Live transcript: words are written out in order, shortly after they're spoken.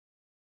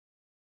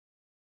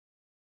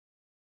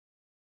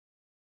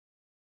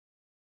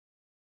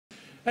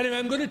Anyway,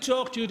 I'm going to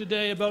talk to you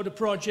today about a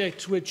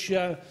project which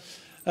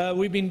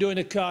we've been doing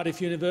at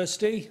Cardiff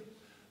University.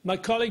 My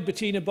colleague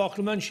Bettina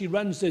Bockelman, she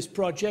runs this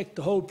project,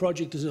 the whole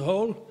project as a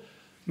whole.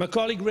 My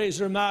colleague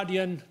Reza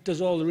Ahmadian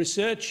does all the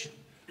research,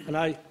 and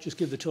I just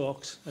give the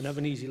talks and have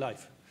an easy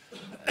life.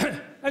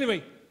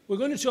 Anyway, we're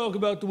going to talk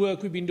about the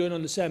work we've been doing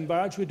on the Severn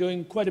Barrage. We're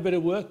doing quite a bit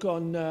of work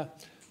on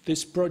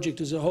this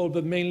project as a whole,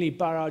 but mainly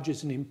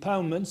barrages and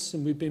impoundments,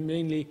 and we've been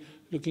mainly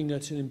looking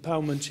at an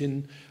impoundment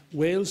in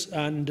Wales,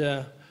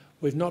 and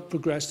we've not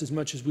progressed as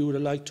much as we would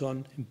have liked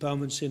on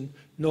impoundments in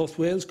North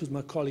Wales, because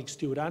my colleague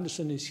Stuart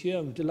Anderson is here.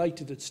 I'm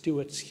delighted that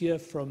Stuart's here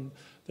from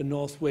the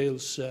North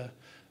Wales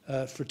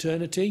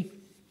fraternity,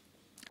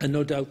 and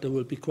no doubt there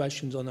will be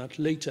questions on that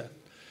later.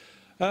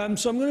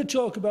 So I'm going to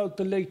talk about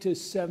the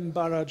latest Severn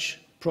Barrage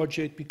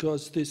project,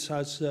 because this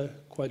has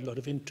quite a lot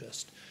of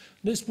interest.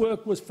 This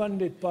work was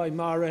funded by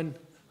Maren,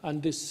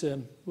 and this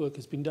work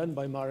has been done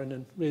by Maren,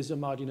 and Reza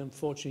Ahmadian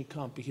unfortunately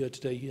can't be here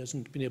today. He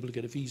hasn't been able to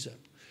get a visa.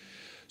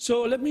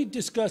 So let me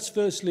discuss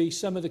firstly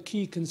some of the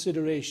key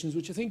considerations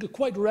which I think are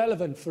quite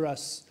relevant for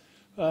us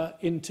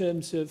in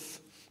terms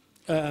of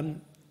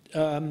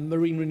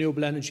marine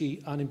renewable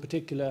energy, and in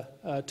particular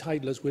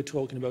tidal, as we're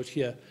talking about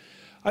here.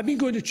 I've been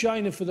going to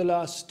China for the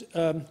last,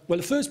 well,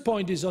 the first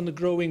point is on the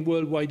growing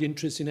worldwide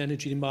interest in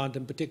energy demand,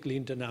 and particularly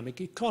in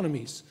dynamic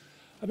economies.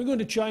 I've been going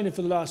to China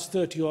for the last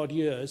 30-odd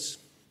years,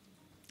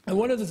 and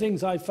one of the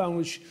things I found,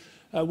 which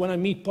when I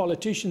meet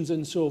politicians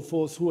and so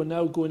forth, who are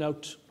now going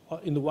out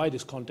in the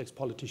widest context,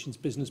 politicians,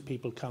 business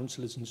people,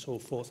 councillors and so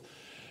forth,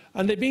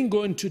 and they've been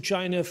going to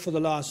China for the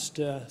last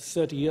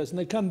 30 years, and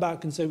they come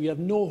back and say we have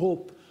no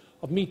hope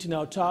of meeting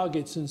our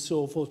targets and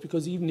so forth,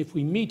 because even if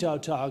we meet our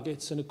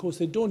targets, and of course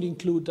they don't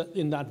include that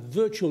in that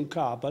virtual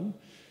carbon,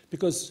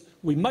 because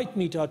we might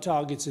meet our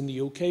targets in the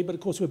UK, but of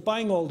course we're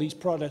buying all these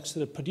products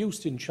that are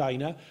produced in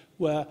China,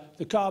 where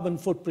the carbon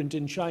footprint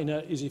in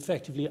China is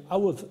effectively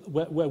our,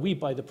 where we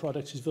buy the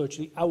products is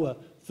virtually our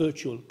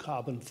virtual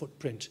carbon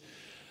footprint.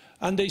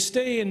 And they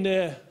stay in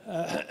their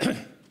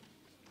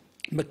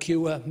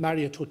Mercure,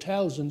 Marriott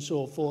hotels and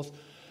so forth,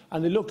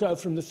 and they look out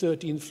from the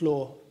 13th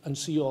floor and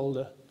see all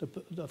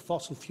the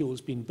fossil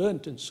fuels being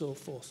burnt and so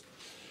forth.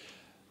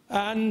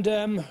 And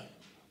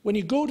when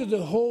you go to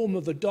the home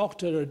of a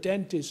doctor or a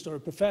dentist or a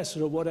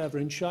professor or whatever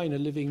in China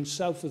living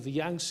south of the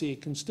Yangtze,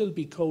 it can still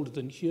be colder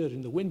than here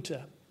in the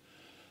winter.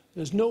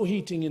 There's no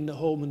heating in the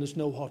home and there's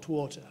no hot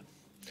water.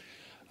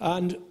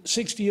 And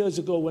 60 years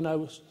ago, when I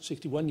was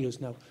 61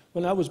 years now,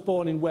 when I was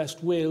born in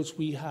West Wales,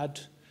 we had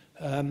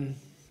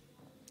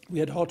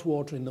hot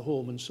water in the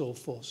home and so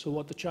forth. So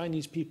what the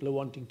Chinese people are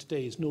wanting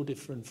today is no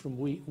different from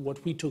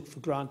what we took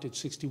for granted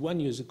 61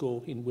 years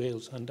ago in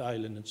Wales and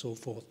Ireland and so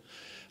forth.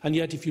 And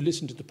yet, if you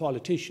listen to the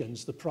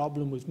politicians, the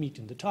problem with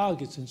meeting the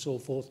targets and so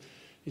forth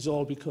is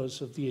all because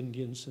of the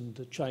Indians and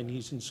the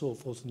Chinese and so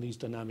forth in these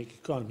dynamic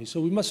economies.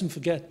 So we mustn't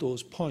forget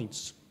those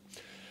points.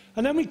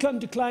 And then we come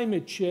to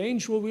climate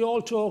change, where we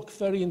all talk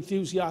very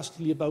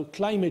enthusiastically about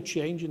climate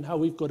change and how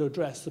we've got to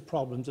address the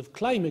problems of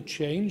climate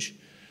change.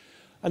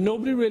 And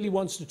nobody really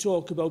wants to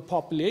talk about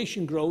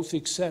population growth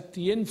except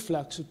the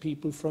influx of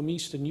people from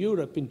Eastern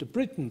Europe into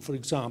Britain, for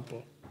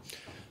example.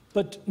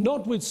 But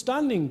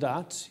notwithstanding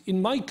that,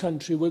 in my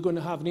country we're going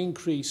to have an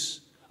increase.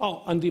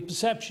 Oh, and the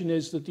perception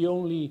is that the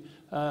only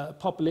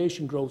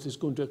population growth is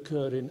going to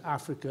occur in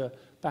Africa,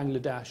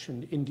 Bangladesh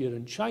and India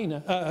and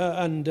China,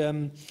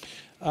 and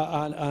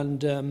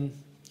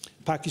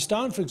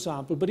Pakistan, for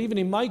example. But even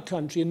in my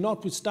country, and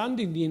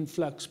notwithstanding the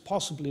influx,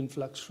 possible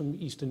influx from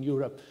Eastern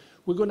Europe,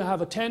 we're going to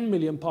have a 10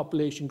 million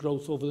population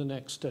growth over the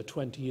next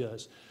 20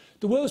 years.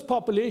 The world's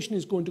population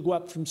is going to go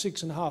up from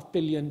 6.5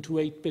 billion to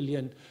 8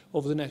 billion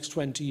over the next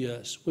 20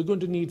 years. We're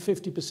going to need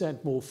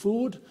 50% more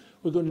food,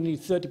 we're going to need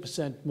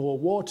 30% more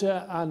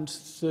water and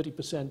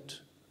 30%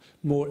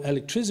 more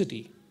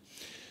electricity.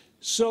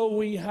 So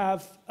we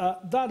have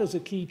that as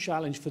a key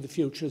challenge for the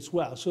future as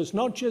well. So it's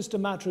not just a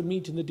matter of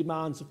meeting the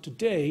demands of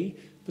today,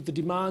 but the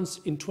demands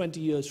in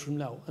 20 years from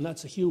now, and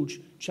that's a huge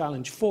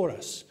challenge for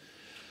us.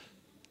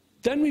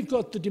 Then we've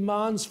got the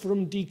demands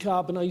from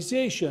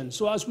decarbonisation.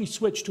 So as we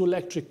switch to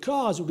electric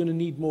cars, we're going to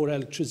need more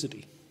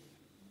electricity.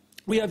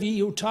 We have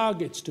EU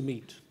targets to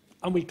meet,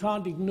 and we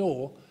can't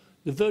ignore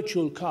the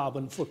virtual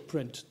carbon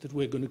footprint that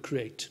we're going to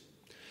create.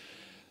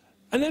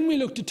 And then we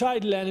look to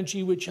tidal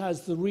energy, which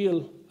has the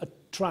real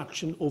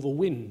attraction over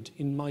wind,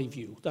 in my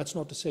view. That's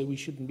not to say we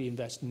shouldn't be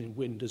investing in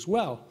wind as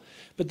well.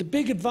 But the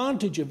big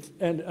advantage of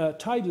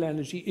tidal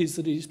energy is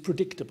that it is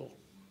predictable.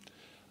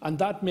 And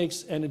that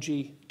makes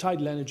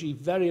tidal energy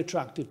very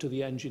attractive to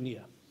the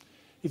engineer.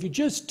 If you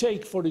just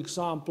take, for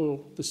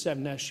example, the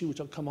Severn Estuary,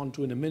 which I'll come on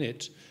to in a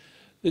minute,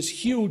 there's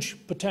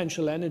huge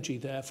potential energy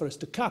there for us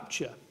to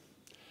capture.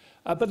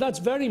 But that's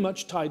very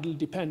much tidal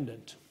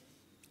dependent,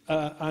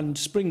 and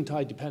spring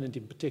tide dependent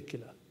in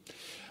particular.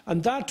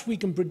 And that we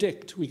can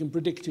predict. We can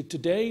predict it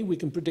today, we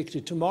can predict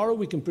it tomorrow,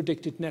 we can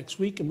predict it next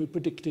week, and we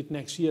predict it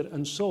next year,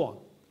 and so on.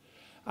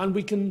 And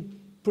we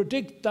can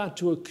predict that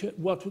to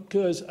what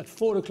occurs at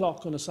 4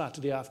 o'clock on a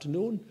Saturday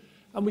afternoon,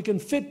 and we can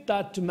fit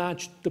that to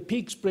match the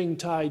peak spring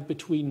tide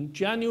between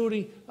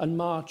January and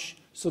March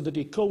so that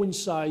it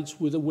coincides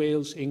with a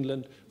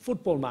Wales-England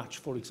football match,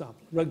 for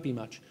example, rugby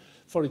match,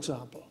 for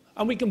example.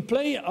 And we can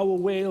play our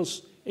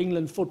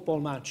Wales-England football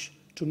match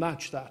to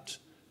match that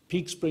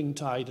peak spring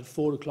tide at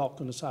 4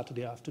 o'clock on a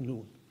Saturday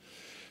afternoon.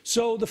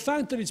 So the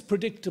fact that it's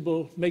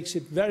predictable makes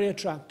it very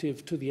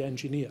attractive to the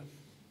engineer.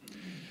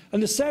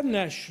 And the Severn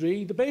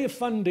Estuary, the Bay of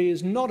Fundy,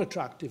 is not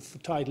attractive for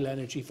tidal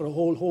energy for a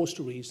whole host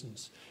of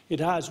reasons. It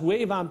has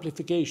wave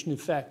amplification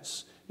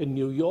effects in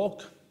New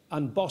York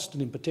and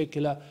Boston in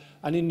particular,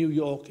 and in New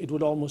York it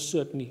would almost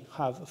certainly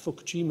have a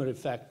Fukushima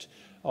effect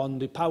on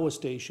the power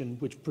station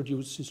which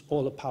produces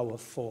all the power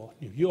for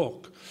New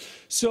York.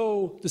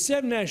 So the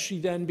Severn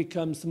Estuary then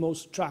becomes the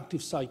most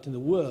attractive site in the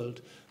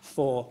world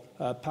for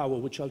power,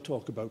 which I'll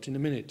talk about in a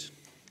minute.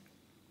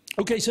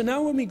 Okay, so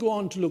now when we go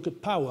on to look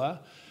at power,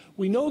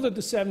 we know that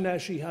the Severn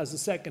Estuary has the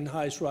second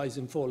highest rise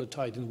and fall of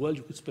tide in the world.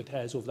 You could split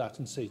hairs over that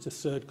and say it's a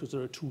third because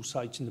there are 2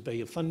 sites in the Bay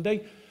of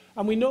Fundy.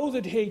 And we know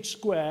that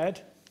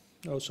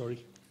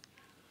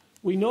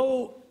we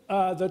know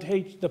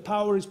that the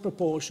power is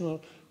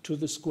proportional to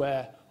the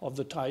square of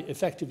the tide,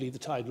 effectively the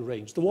tidal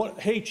range.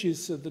 H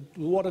is the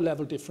water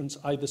level difference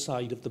either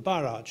side of the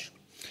barrage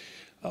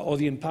or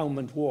the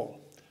impoundment wall.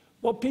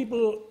 What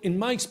people, in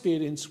my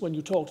experience, when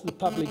you talk to the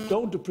public,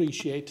 don't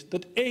appreciate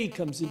that A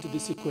comes into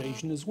this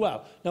equation as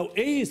well. Now,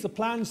 A is the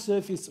planned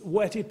surface,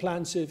 wetted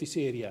planned surface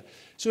area.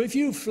 So if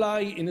you fly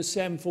in a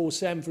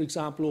 747, for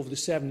example, over the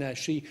Severn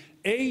Estuary,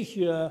 A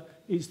here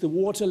is the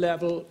water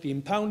level, the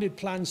impounded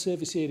planned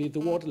surface area,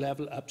 the water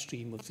level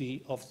upstream of the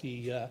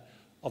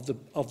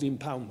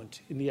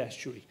impoundment in the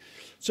estuary.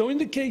 So in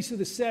the case of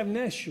the Severn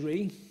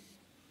Estuary,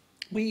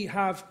 we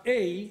have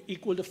A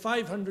equal to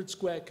 500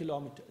 square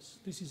kilometres.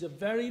 This is a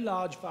very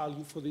large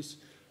value for this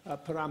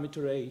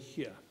parameter A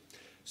here.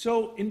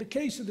 So in the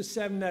case of the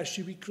Severn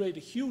Estuary, we create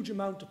a huge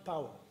amount of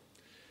power.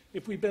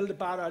 If we build a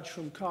barrage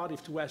from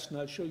Cardiff to Weston,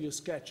 I'll show you a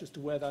sketch as to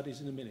where that is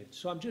in a minute.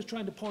 So I'm just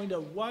trying to point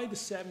out why the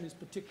Severn is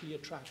particularly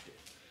attractive.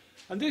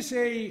 And this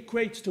A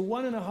equates to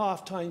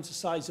 1.5 times the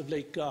size of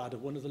Lake Garda,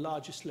 one of the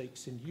largest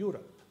lakes in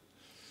Europe.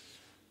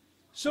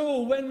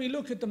 So when we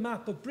look at the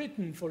map of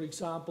Britain, for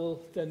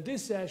example, then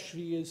this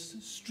estuary is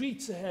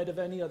streets ahead of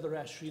any other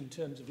estuary in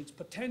terms of its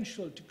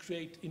potential to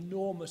create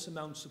enormous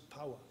amounts of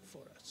power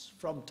for us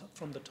from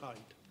the tide.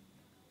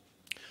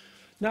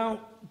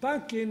 Now,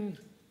 back in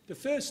the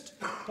first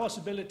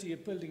possibility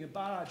of building a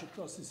barrage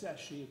across this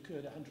estuary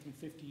occurred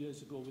 150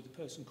 years ago with a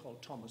person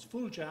called Thomas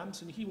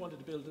Fulgjams, and he wanted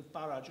to build a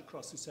barrage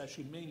across this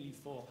estuary mainly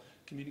for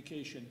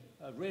communication,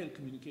 rail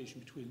communication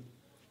between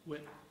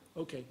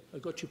okay, I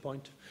got your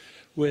point.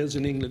 Wales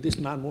and England. This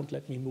man won't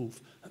let me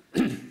move.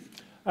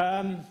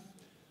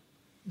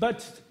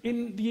 But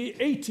in the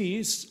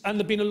 80s, and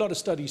there have been a lot of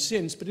studies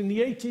since, but in the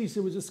 80s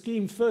there was a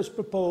scheme first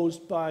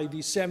proposed by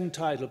the Severn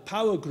Tidal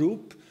Power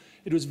Group.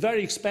 It was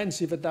very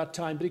expensive at that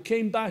time, but it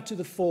came back to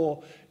the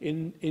fore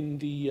in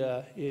the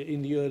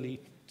early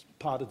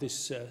part of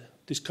this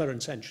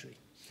current century.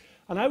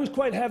 And I was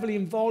quite heavily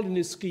involved in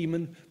this scheme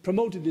and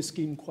promoted this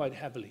scheme quite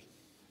heavily.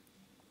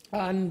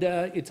 And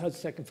it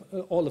has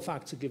all the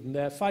facts are given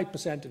there.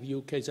 5% of the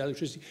UK's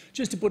electricity.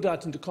 Just to put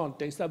that into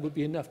context, that would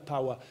be enough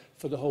power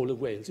for the whole of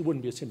Wales. It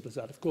wouldn't be as simple as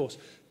that, of course.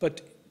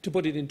 But to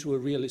put it into a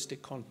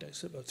realistic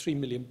context, about 3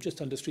 million,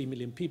 just under 3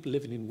 million people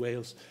living in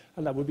Wales,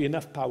 and that would be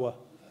enough power,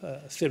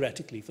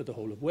 theoretically, for the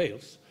whole of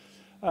Wales.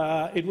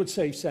 It would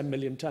save 7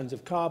 million tonnes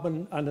of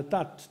carbon, and at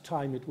that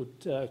time it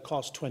would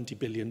cost £20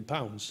 billion,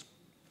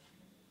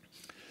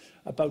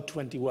 about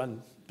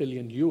 21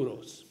 billion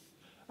euros.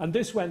 And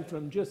this went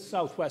from just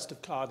southwest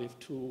of Cardiff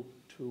to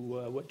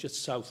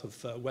just south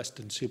of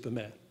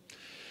Weston-super-Mare.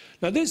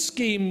 Now, this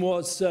scheme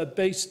was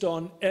based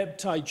on ebb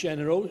tide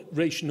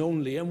generation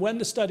only, and when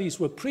the studies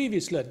were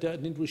previously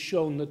done, it was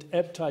shown that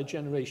ebb tide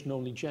generation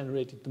only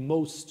generated the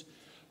most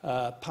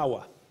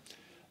power.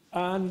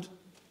 And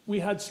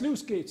we had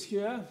sluice gates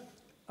here.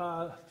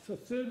 A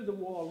third of the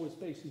wall was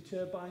basically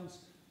turbines,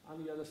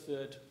 and the other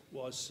third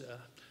was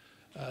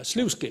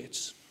sluice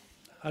gates.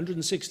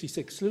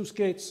 166 sluice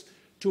gates,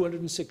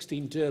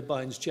 216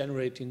 turbines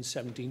generating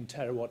 17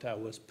 terawatt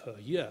hours per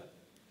year.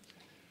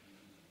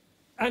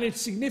 And it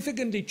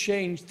significantly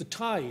changed the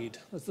tide.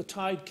 As the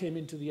tide came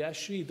into the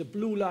estuary, the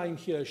blue line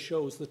here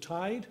shows the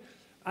tide,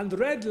 and the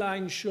red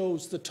line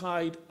shows the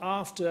tide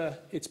after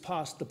it's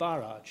passed the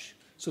barrage.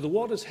 So the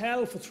water's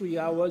held for 3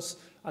 hours,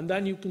 and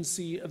then you can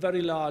see a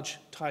very large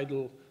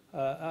tidal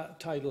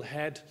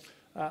head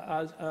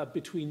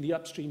between the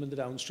upstream and the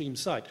downstream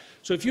side.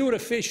 So if you were a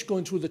fish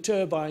going through the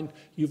turbine,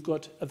 you've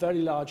got a very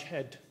large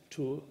head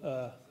to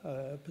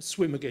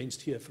swim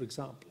against here, for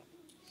example.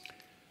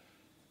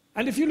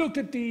 And if you look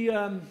at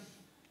the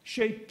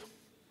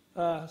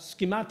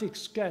schematic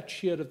sketch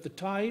here of the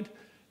tide,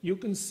 you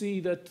can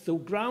see that the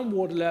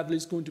groundwater level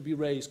is going to be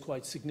raised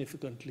quite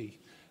significantly.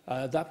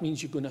 That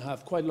means you're going to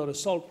have quite a lot of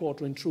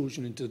saltwater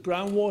intrusion into the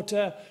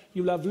groundwater.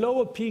 You'll have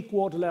lower peak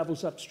water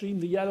levels upstream.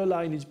 The yellow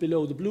line is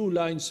below the blue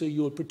line, so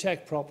you'll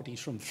protect properties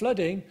from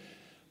flooding.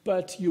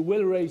 but you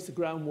will raise the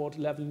groundwater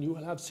level and you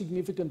will have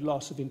significant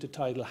loss of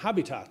intertidal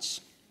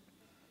habitats.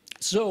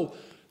 So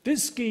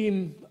this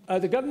scheme,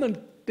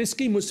 this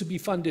scheme was to be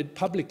funded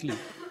publicly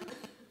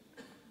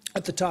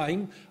at the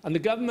time, and the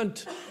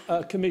government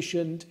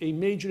commissioned a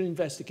major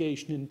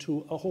investigation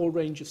into a whole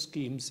range of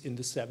schemes in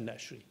the Severn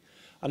Estuary,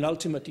 and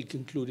ultimately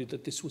concluded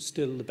that this was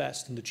still the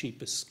best and the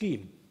cheapest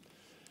scheme.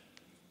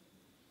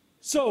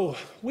 So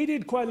we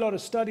did quite a lot of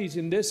studies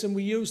in this, and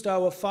we used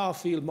our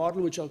far-field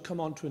model, which I'll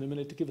come on to in a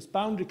minute, to give us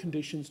boundary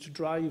conditions to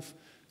drive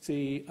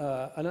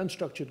an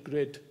unstructured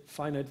grid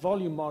finite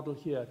volume model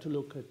here to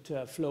look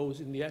at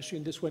flows in the estuary,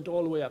 and this went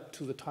all the way up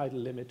to the tidal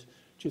limit,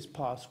 just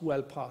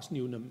well past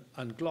Newnham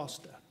and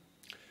Gloucester.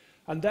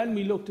 And then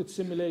we looked at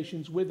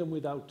simulations with and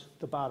without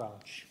the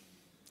barrage.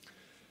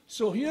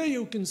 So here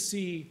you can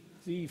see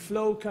the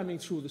flow coming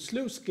through the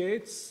sluice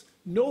gates,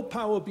 no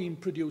power being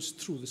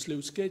produced through the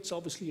sluice gates,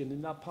 obviously, and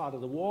in that part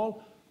of the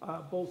wall,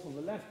 both on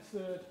the left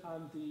third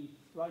and the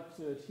right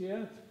third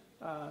here,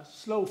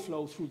 slow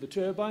flow through the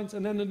turbines.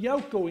 And then in the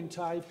outgoing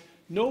tide,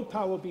 no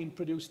power being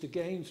produced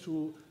again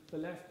through the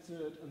left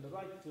third and the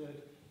right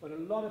third, but a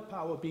lot of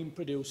power being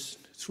produced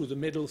through the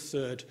middle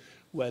third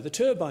where the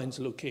turbines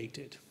are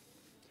located.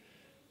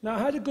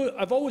 Now,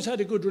 I've always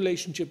had a good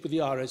relationship with the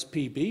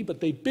RSPB,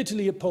 but they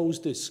bitterly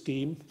opposed this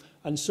scheme,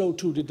 and so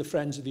too did the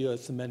Friends of the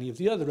Earth and many of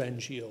the other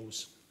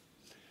NGOs.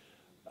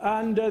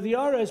 And the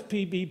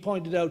RSPB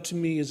pointed out to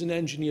me as an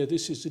engineer,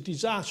 this is a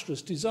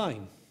disastrous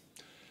design.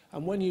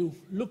 And when you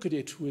look at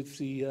it with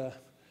the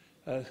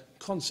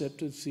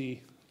concept of the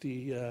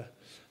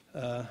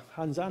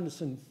Hans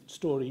Andersen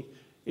story,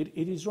 it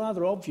is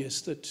rather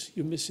obvious that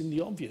you're missing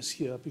the obvious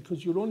here,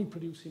 because you're only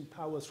producing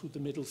power through the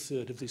middle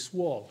third of this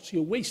wall. So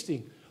you're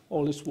wasting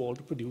all this wall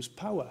to produce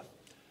power.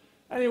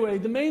 Anyway,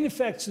 the main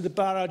effects of the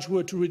barrage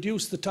were to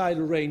reduce the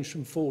tidal range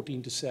from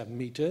 14 to 7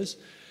 metres,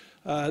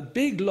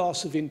 big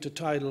loss of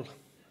intertidal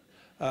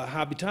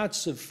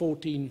habitats of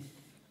 14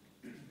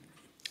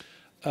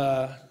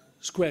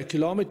 square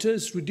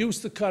kilometres, reduce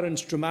the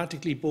currents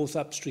dramatically both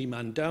upstream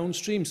and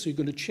downstream, so you're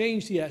going to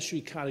change the estuary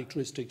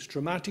characteristics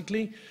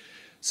dramatically.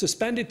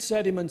 Suspended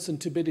sediments and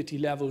turbidity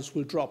levels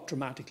will drop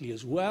dramatically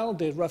as well.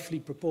 They're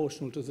roughly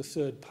proportional to the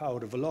third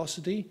power of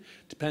velocity,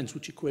 depends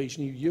which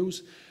equation you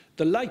use.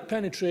 The light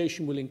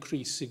penetration will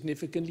increase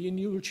significantly, and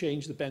you will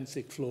change the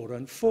benthic flora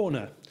and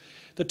fauna.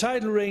 The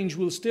tidal range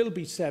will still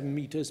be 7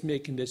 metres,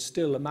 making this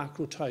still a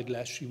macro-tidal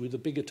estuary with a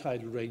bigger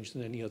tidal range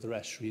than any other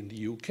estuary in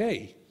the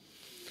UK.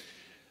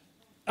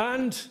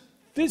 And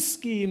this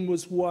scheme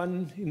was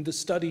one in the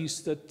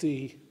studies that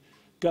the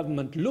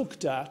government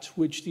looked at,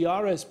 which the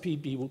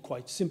RSPB were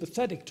quite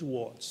sympathetic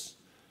towards.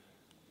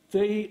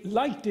 They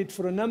liked it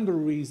for a number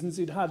of reasons.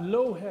 It had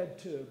low head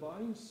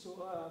turbines,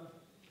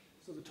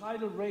 so the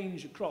tidal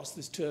range across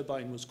this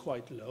turbine was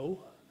quite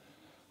low.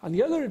 And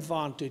the other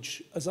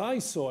advantage, as I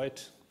saw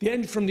it,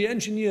 from the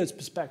engineer's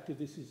perspective,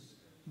 this is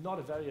not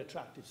a very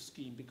attractive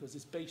scheme because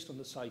it's based on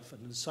the siphon,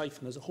 and the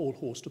siphon has a whole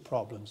host of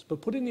problems.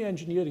 But putting the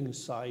engineering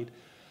aside,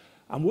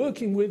 and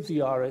working with the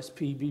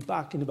RSPB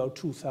back in about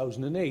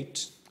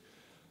 2008,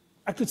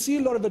 I could see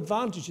a lot of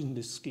advantage in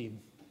this scheme,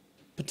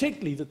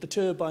 particularly that the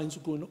turbines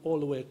were going all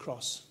the way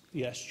across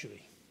the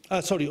estuary,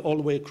 all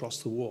the way across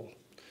the wall.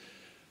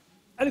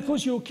 And of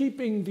course, you're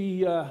keeping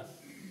the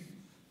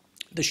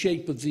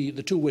shape of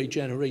the two-way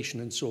generation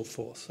and so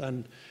forth.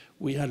 And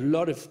we had a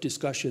lot of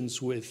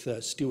discussions with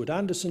Stuart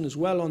Anderson as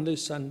well on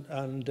this, and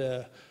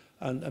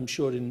I'm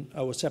sure in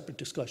our separate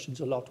discussions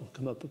a lot will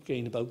come up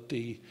again about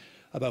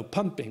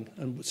pumping.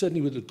 And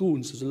certainly with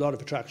lagoons, there's a lot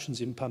of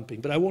attractions in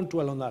pumping, but I won't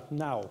dwell on that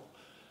now.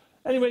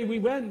 Anyway, we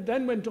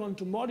then went on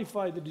to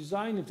modify the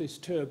design of this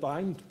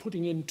turbine,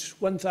 putting in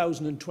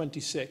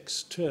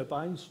 1,026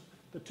 turbines.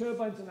 The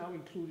turbines are now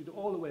included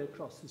all the way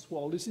across this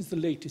wall. This is the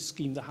latest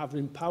scheme, the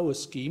Havering Power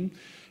scheme.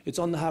 It's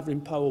on the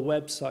Havering Power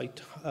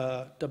website,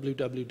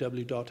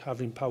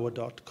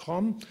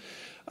 www.haveringpower.com.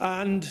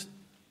 And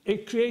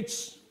it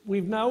creates,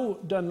 we've now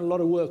done a lot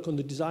of work on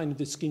the design of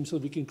this scheme so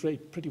that we can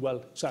create pretty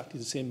well exactly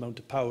the same amount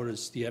of power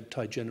as the ebb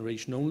tide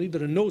generation only.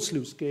 There are no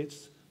sluice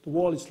gates. The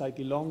wall is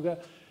slightly longer.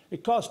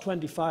 It cost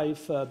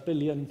 25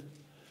 billion.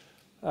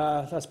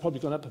 That's probably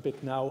gone up a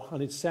bit now,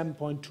 and it's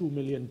 7.2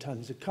 million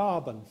tonnes of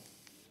carbon.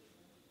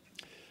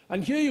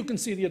 And here you can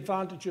see the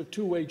advantage of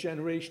two-way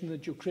generation,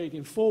 that you're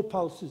creating 4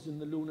 pulses in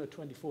the lunar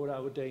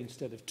 24-hour day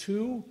instead of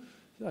 2.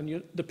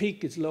 And the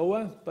peak is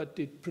lower, but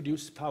it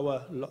produces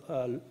power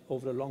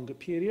over a longer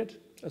period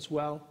as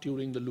well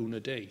during the lunar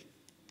day.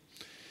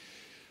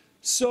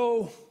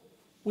 So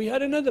we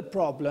had another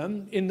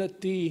problem in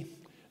that the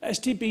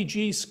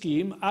STBG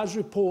scheme, as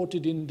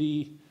reported in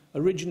the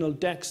original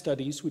DEC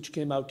studies, which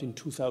came out in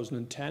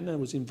 2010, and I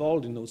was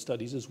involved in those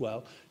studies as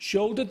well,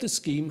 showed that the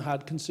scheme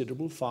had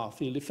considerable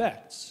far-field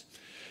effects.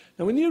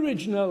 Now, in the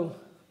original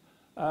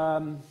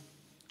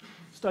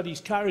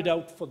studies carried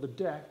out for the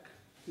DEC,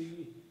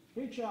 the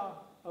HR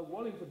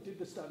Wallingford did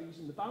the studies,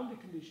 and the boundary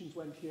conditions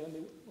went here,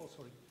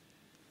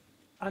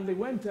 and they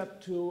went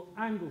up to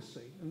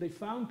Anglesey, and they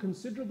found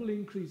considerable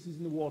increases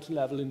in the water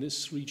level in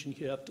this region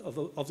here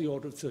of the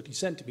order of 30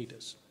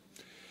 centimetres.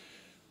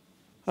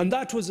 And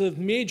that was a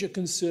major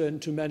concern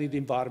to many of the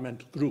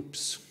environmental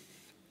groups.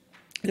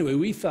 Anyway,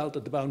 we felt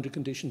that the boundary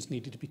conditions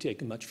needed to be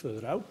taken much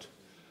further out.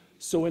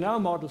 So in our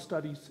model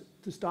studies,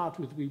 to start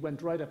with, we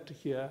went right up to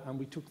here, and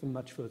we took them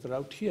much further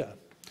out here.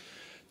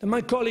 Then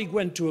my colleague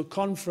went to a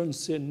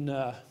conference in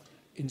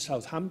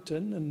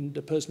Southampton, and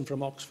a person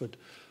from Oxford,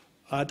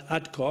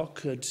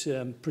 Adcock, had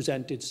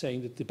presented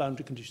saying that the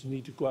boundary conditions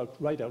need to go out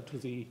right out to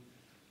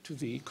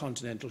the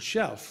continental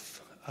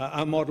shelf.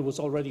 Our model was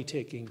already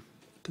taking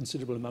a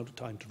considerable amount of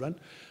time to run.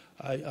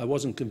 I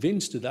wasn't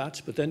convinced of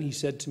that, but then he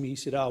said to me, he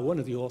said, one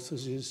of the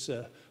authors is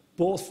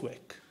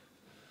Borthwick.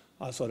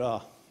 I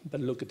thought,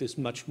 better look at this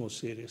much more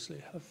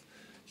seriously. I have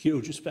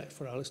huge respect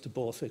for Alistair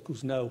Borthwick,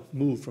 who's now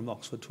moved from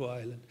Oxford to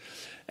Ireland.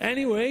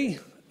 Anyway,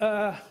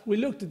 we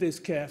looked at this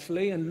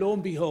carefully, and lo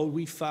and behold,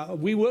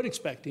 we were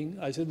expecting,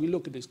 I said, we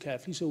look at this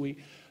carefully, so we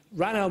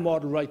ran our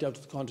model right out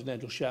to the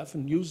continental shelf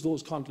and used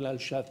those continental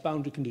shelf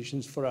boundary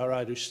conditions for our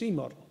Irish Sea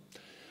model.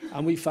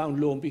 And we found,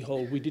 lo and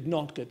behold, we did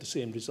not get the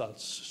same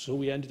results. So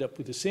we ended up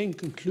with the same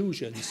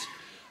conclusions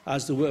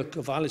as the work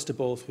of Alistair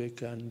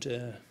Borthwick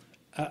and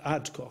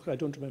Adcock. I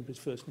don't remember his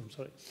first name,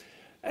 sorry.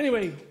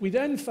 Anyway, we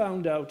then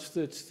found out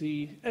that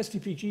the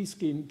STPG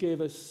scheme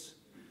gave us,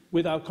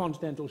 with our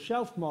continental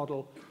shelf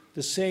model,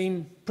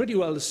 pretty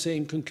well the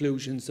same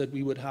conclusions, that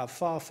we would have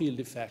far-field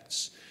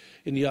effects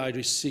in the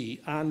Irish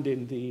Sea and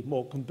in the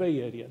Morecambe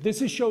Bay area.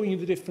 This is showing you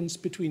the difference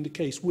between the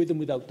case with and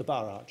without the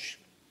barrage.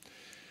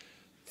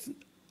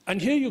 And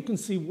here you can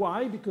see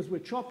why, because we're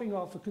chopping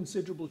off a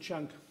considerable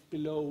chunk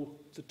below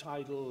the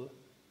tidal,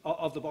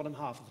 of the bottom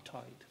half of the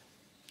tide.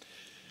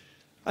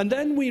 And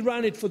then we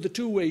ran it for the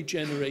two-way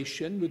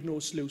generation with no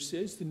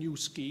sluices, the new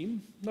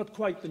scheme. Not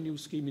quite the new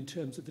scheme in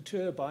terms of the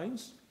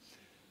turbines.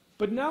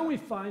 But now we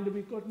find that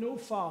we've got no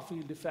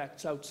far-field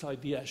effects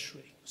outside the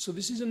estuary. So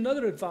this is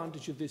another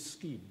advantage of this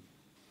scheme.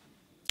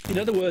 In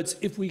other words,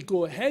 if we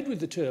go ahead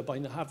with the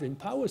turbine, the Havering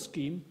Power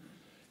scheme,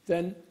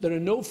 then there are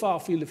no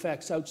far-field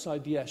effects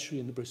outside the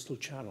estuary in the Bristol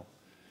Channel.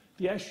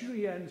 The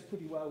estuary ends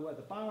pretty well where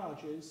the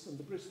barrage is, and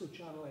the Bristol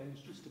Channel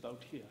ends just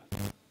about here.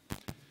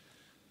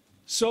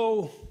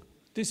 So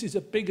this is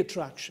a big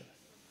attraction.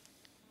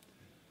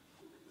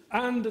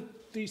 And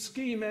the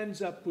scheme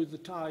ends up with the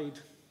tide,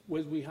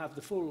 where we have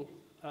the full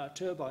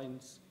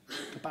turbines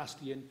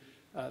capacity in,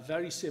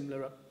 very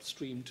similar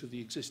upstream to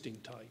the existing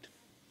tide.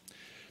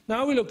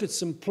 Now we look at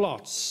some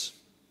plots.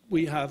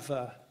 We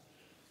have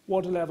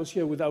water levels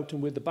here without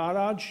and with the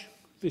barrage.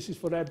 This is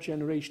for ebb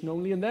generation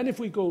only. And then if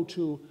we go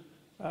to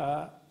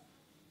the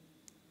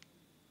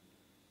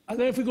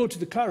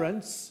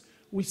currents,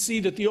 we see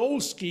that the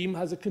old scheme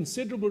has a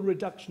considerable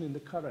reduction in the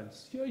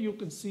currents. Here you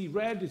can see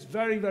red is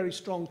very, very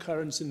strong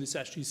currents in this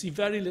estuary. You see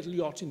very little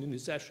yachting in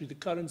this estuary. The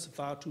currents are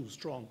far too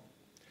strong.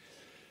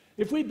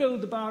 If we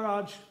build the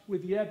barrage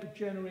with the ebb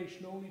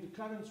generation only, the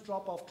currents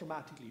drop off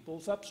dramatically,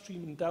 both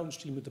upstream and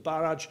downstream of the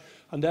barrage,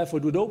 and therefore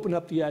it would open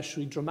up the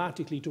estuary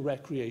dramatically to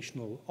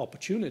recreational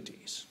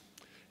opportunities.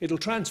 It'll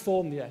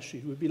transform the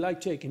estuary. It would be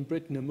like taking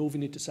Britain and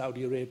moving it to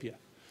Saudi Arabia.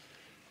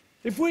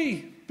 If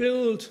we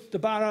build the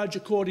barrage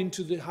according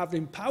to the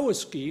Havering Power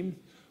scheme,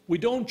 we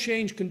don't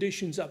change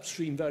conditions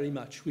upstream very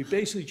much. We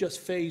basically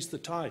just phase the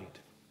tide,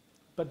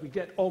 but we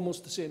get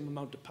almost the same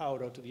amount of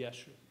power out of the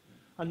estuary.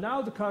 And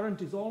now the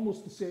current is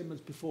almost the same as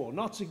before,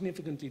 not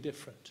significantly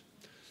different,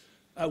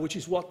 which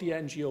is what the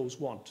NGOs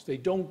want. They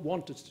don't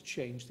want us to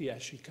change the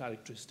estuary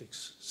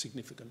characteristics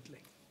significantly.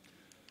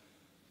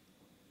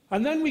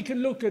 And then we can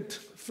look at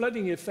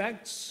flooding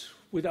effects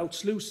without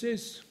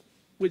sluices,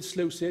 with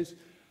sluices,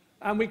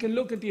 and we can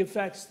look at the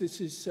effects.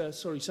 This is,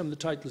 sorry, some of the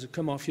titles have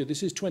come off here.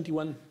 This is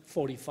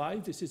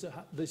 2145. This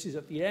is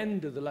at the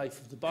end of the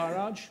life of the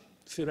barrage,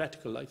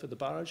 theoretical life of the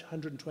barrage,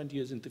 120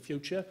 years into the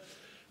future.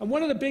 And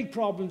one of the big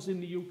problems in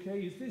the UK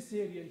is this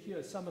area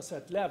here,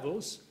 Somerset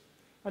Levels.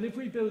 And if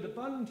we build a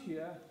bund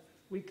here,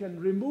 we can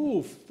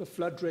remove the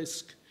flood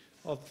risk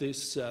of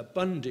this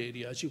bund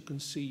area, as you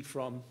can see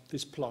from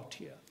this plot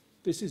here.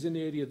 This is an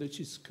area that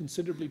is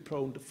considerably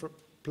prone to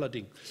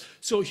flooding.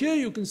 So here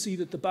you can see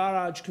that the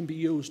barrage can be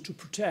used to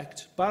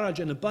protect, barrage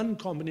and a bund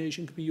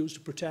combination can be used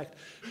to protect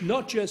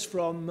not just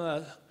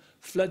from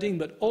flooding,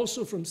 but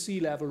also from sea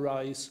level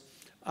rise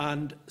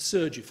and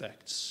surge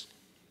effects.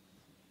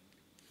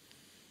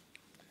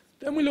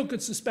 Then we look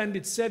at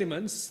suspended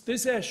sediments.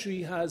 This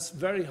estuary has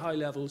very high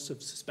levels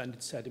of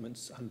suspended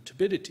sediments and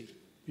turbidity.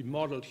 We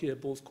modelled here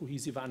both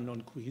cohesive and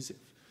non-cohesive.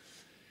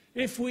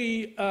 If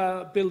we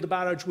build the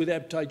barrage with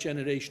ebb tide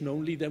generation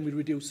only, then we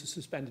reduce the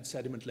suspended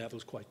sediment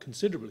levels quite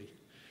considerably.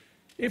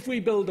 If we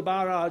build the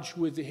barrage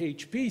with the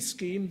HP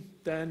scheme,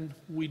 then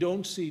we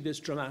don't see this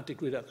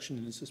dramatic reduction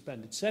in the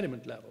suspended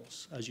sediment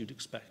levels, as you'd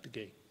expect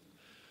again.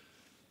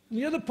 And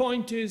the other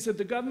point is that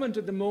the government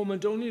at the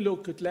moment only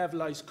look at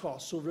levelised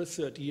costs over a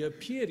 30-year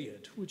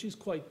period, which is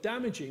quite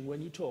damaging when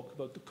you talk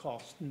about the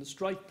cost and the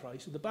strike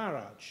price of the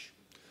barrage.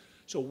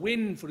 So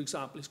wind, for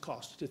example, is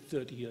costed at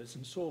 30 years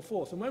and so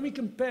forth. And when we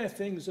compare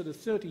things at a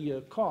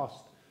 30-year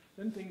cost,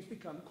 then things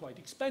become quite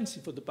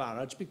expensive for the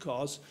barrage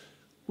because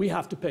we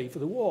have to pay for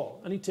the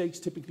wall, and it takes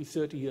typically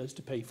 30 years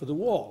to pay for the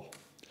wall.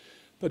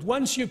 But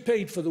once you've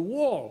paid for the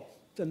wall,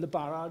 then the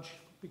barrage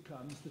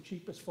becomes the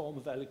cheapest form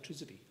of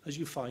electricity, as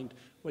you find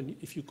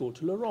if you go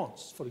to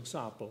Laurence, for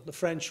example. The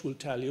French will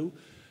tell you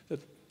that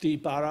the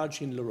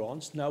barrage in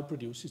Laurence now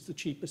produces the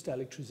cheapest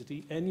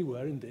electricity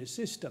anywhere in their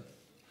system.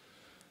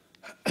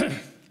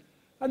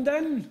 And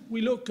then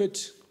we look at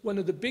one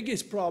of the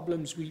biggest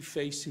problems we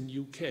face in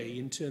UK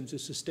in terms of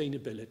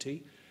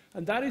sustainability,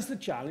 and that is the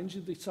challenge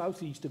of the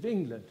southeast of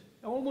England.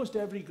 Almost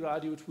every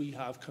graduate we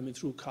have coming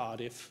through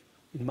Cardiff,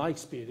 in my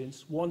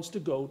experience, wants to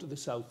go to the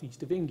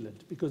southeast of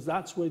England because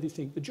that's where they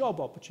think the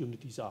job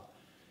opportunities are.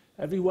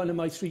 Every one of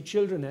my 3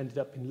 children ended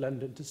up in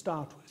London to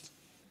start with.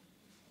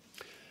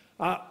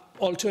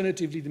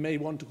 Alternatively, they may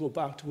want to go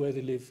back to where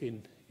they live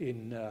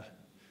in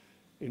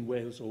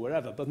Wales or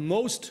wherever. But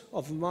most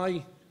of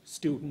my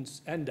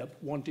students end up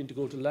wanting to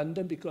go to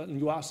London because, and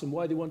you ask them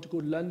why they want to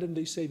go to London,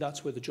 they say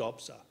that's where the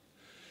jobs are.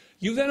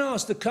 You then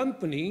ask the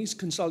companies,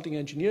 consulting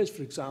engineers,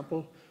 for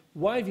example,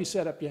 why have you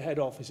set up your head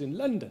office in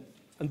London?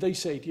 And they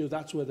say to you,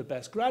 that's where the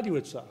best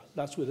graduates are.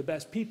 That's where the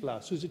best people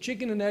are. So it's a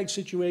chicken and egg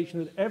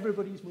situation that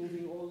everybody's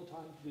moving all the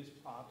time to this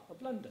part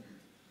of London.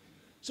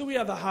 So we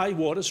have a high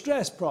water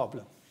stress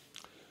problem.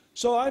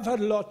 So I've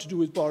had a lot to do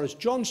with Boris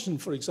Johnson,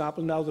 for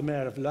example, now the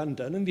Mayor of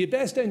London. And the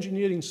best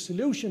engineering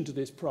solution to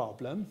this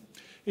problem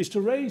is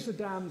to raise the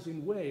dams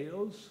in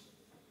Wales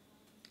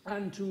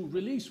and to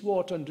release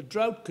water under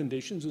drought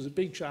conditions. There was a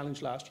big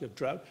challenge last year of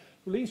drought.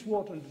 Release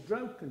water under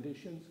drought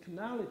conditions,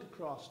 canal it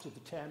across to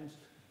the Thames,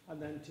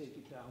 and then take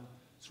it down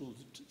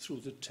through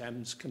the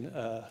Thames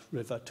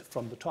River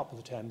from the top of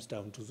the Thames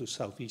down to the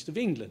southeast of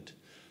England.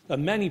 There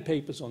are many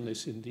papers on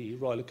this in the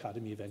Royal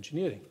Academy of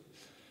Engineering.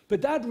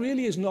 But that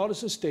really is not a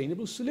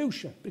sustainable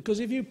solution, because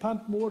if you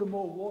pump more and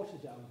more water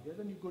down here,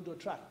 then you're going to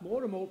attract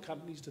more and more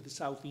companies to the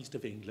southeast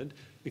of England,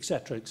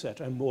 etc.,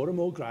 and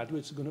more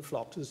graduates are going to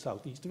flock to the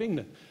southeast of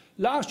England.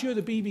 Last year,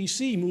 the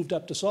BBC moved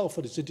up to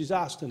Salford. It's a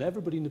disaster, and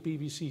everybody in the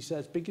BBC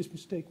says the biggest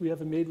mistake we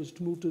ever made was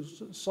to move to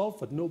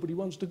Salford. Nobody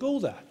wants to go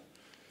there.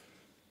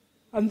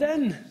 And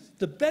then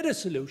the better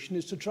solution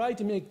is to try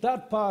to make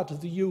that part of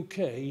the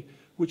UK,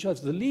 which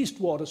has the least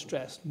water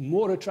stress,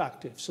 more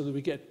attractive, so that we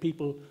get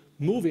people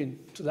moving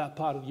to that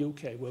part of the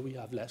UK where we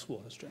have less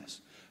water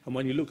stress. And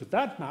when you look at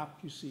that map,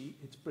 you see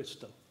it's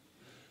Bristol.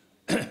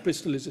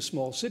 Bristol is a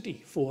small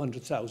city,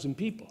 400,000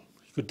 people.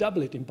 You could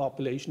double it in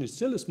population, it's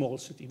still a small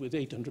city with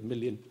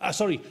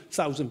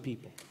 1,000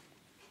 people.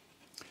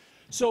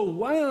 So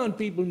why aren't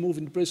people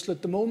moving to Bristol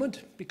at the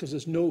moment? Because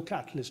there's no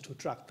catalyst to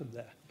attract them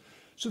there.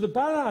 So the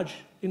barrage,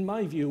 in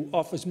my view,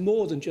 offers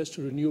more than just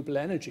a renewable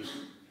energy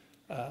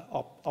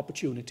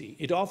opportunity.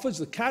 It offers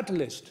the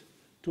catalyst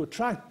to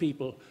attract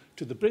people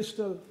to the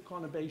Bristol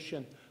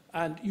conurbation,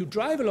 and you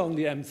drive along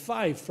the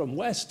M5 from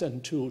Weston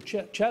to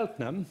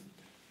Cheltenham,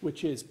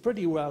 which is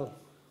pretty well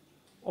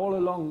all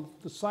along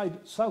the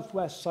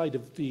southwest side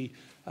of the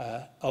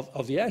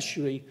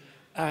estuary,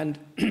 and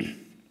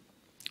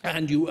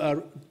you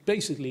are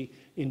basically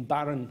in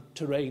barren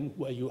terrain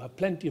where you have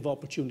plenty of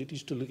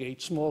opportunities to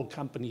locate small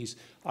companies,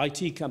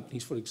 IT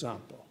companies, for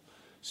example.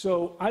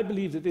 So I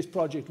believe that this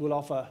project will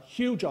offer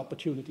huge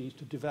opportunities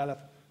to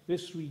develop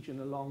this region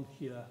along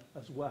here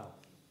as well.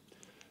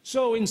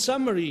 So in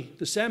summary,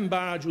 the Sem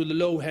barrage with the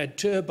low-head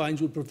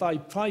turbines will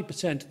provide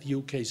 5% of the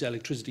UK's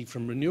electricity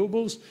from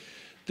renewables.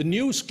 The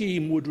new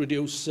scheme would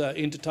reduce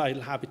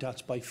intertidal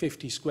habitats by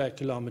 50 square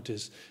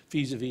kilometres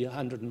vis-à-vis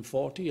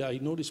 140. I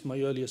noticed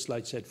my earlier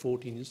slide said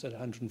 14 instead of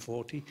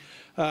 140.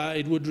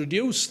 It would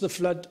reduce the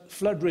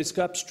flood risk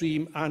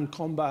upstream and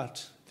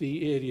combat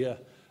the area,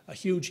 a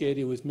huge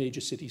area with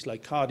major cities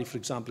like Cardiff, for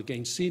example,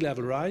 against sea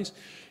level rise.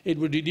 It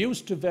would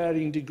reduce to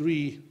varying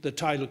degree the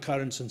tidal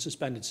currents and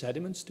suspended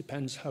sediments,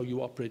 depends how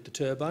you operate the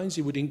turbines.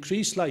 It would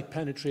increase light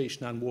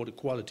penetration and water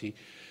quality.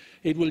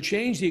 It will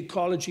change the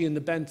ecology and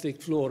the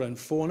benthic flora and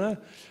fauna,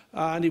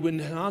 and it will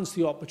enhance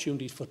the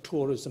opportunities for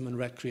tourism and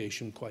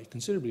recreation quite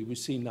considerably. We've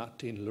seen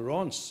that in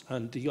Laurence,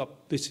 and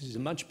this is a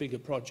much bigger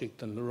project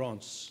than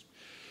Laurence.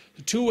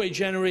 The two-way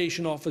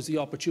generation offers the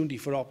opportunity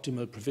for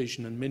optimal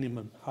provision and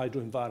minimum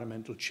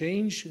hydro-environmental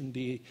change, and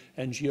the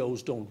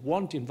NGOs don't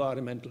want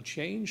environmental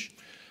change.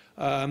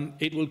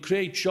 It will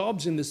create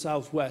jobs in the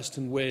southwest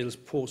and Wales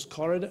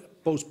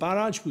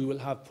post-barrage. We will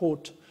have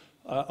Port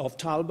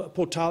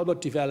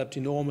Talbot developed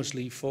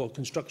enormously for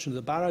construction of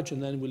the barrage,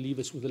 and then will leave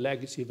us with a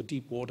legacy of a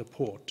deep-water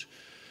port.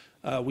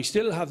 We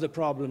still have the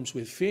problems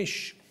with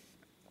fish.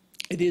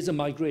 It is a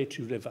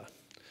migratory river.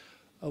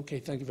 Okay,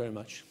 thank you very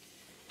much.